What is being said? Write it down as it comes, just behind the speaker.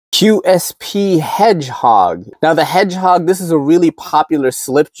QSP Hedgehog. Now the Hedgehog, this is a really popular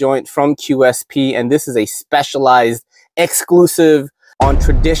slip joint from QSP, and this is a specialized exclusive on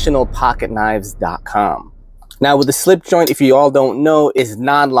traditionalpocketknives.com. Now with the slip joint, if you all don't know, is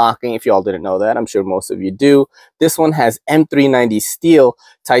non-locking. If you all didn't know that, I'm sure most of you do. This one has M390 steel,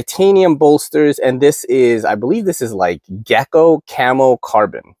 titanium bolsters, and this is, I believe this is like gecko camo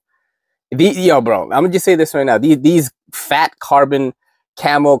carbon. Yo, bro, I'm gonna just say this right now. These fat carbon,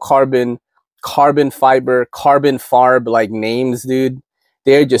 camo carbon, carbon fiber, carbon farb like names, dude,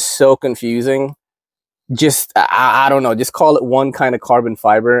 they're just so confusing. Just, I don't know, just call it one kind of carbon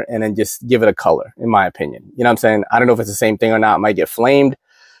fiber and then just give it a color, in my opinion. You know what I'm saying? I don't know if it's the same thing or not. It might get flamed.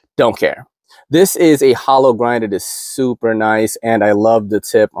 Don't care. This is a hollow grind. It is super nice, and I love the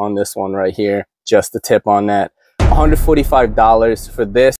tip on this one right here. Just the tip on that. $145 for this.